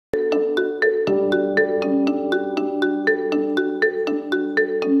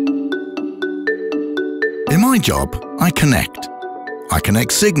my job, I connect. I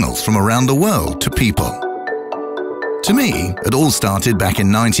connect signals from around the world to people. To me, it all started back in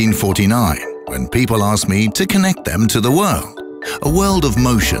 1949, when people asked me to connect them to the world, a world of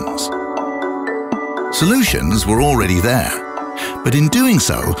motions. Solutions were already there, but in doing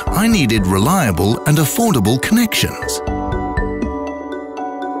so, I needed reliable and affordable connections.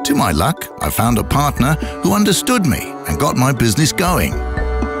 To my luck, I found a partner who understood me and got my business going.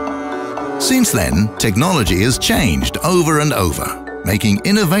 Since then, technology has changed over and over, making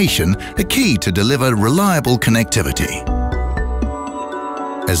innovation a key to deliver reliable connectivity.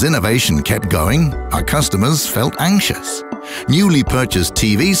 As innovation kept going, our customers felt anxious. Newly purchased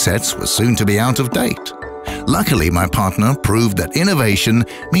TV sets were soon to be out of date. Luckily, my partner proved that innovation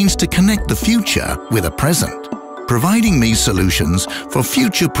means to connect the future with the present, providing me solutions for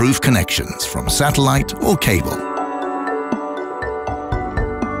future-proof connections from satellite or cable.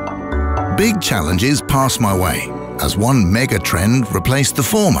 Big challenges passed my way, as one mega trend replaced the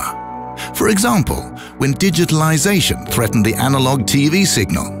former. For example, when digitalization threatened the analog TV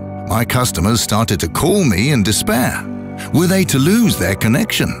signal, my customers started to call me in despair. Were they to lose their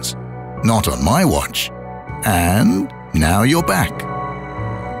connections? Not on my watch. And now you're back.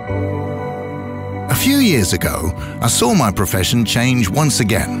 A few years ago, I saw my profession change once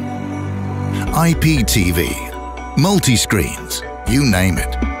again. IPTV, multi-screens, you name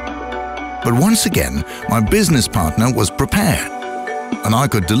it. But once again, my business partner was prepared, and I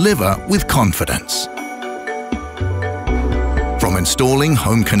could deliver with confidence. From installing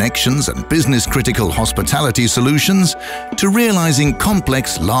home connections and business-critical hospitality solutions to realizing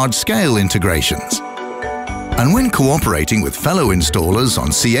complex large-scale integrations. And when cooperating with fellow installers on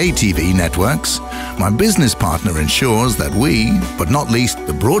CATV networks, my business partner ensures that we, but not least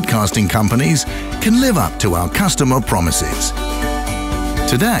the broadcasting companies, can live up to our customer promises.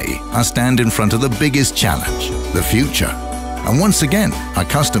 Today, I stand in front of the biggest challenge, the future. And once again, our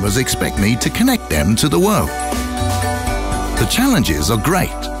customers expect me to connect them to the world. The challenges are great,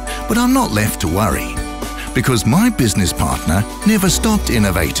 but I'm not left to worry, because my business partner never stopped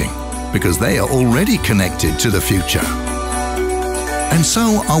innovating, because they are already connected to the future. And so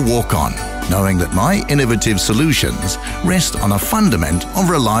I walk on, knowing that my innovative solutions rest on a fundament of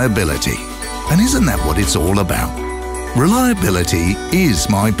reliability. And isn't that what it's all about? Reliability is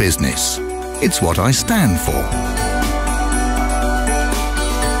my business. It's what I stand for.